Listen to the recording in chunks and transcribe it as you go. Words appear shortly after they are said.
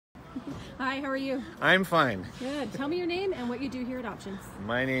Hi, how are you? I'm fine. Good. Tell me your name and what you do here at Options.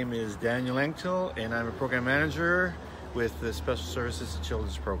 My name is Daniel Engtel, and I'm a program manager with the Special Services to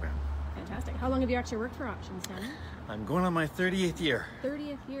Children's program. Fantastic. How long have you actually worked for Options, Daniel? I'm going on my 38th year.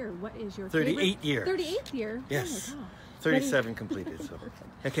 30th year. What is your 38 favorite? years. 38th year? Yes. Oh my God. 37 completed. So.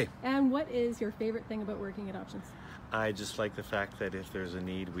 Okay. And what is your favorite thing about working at Options? I just like the fact that if there's a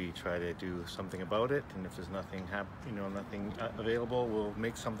need, we try to do something about it, and if there's nothing nothing available, we'll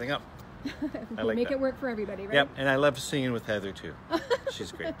make something up. I like Make that. it work for everybody, right? Yep, and I love singing with Heather too.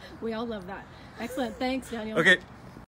 She's great. We all love that. Excellent. Thanks, Daniel. Okay.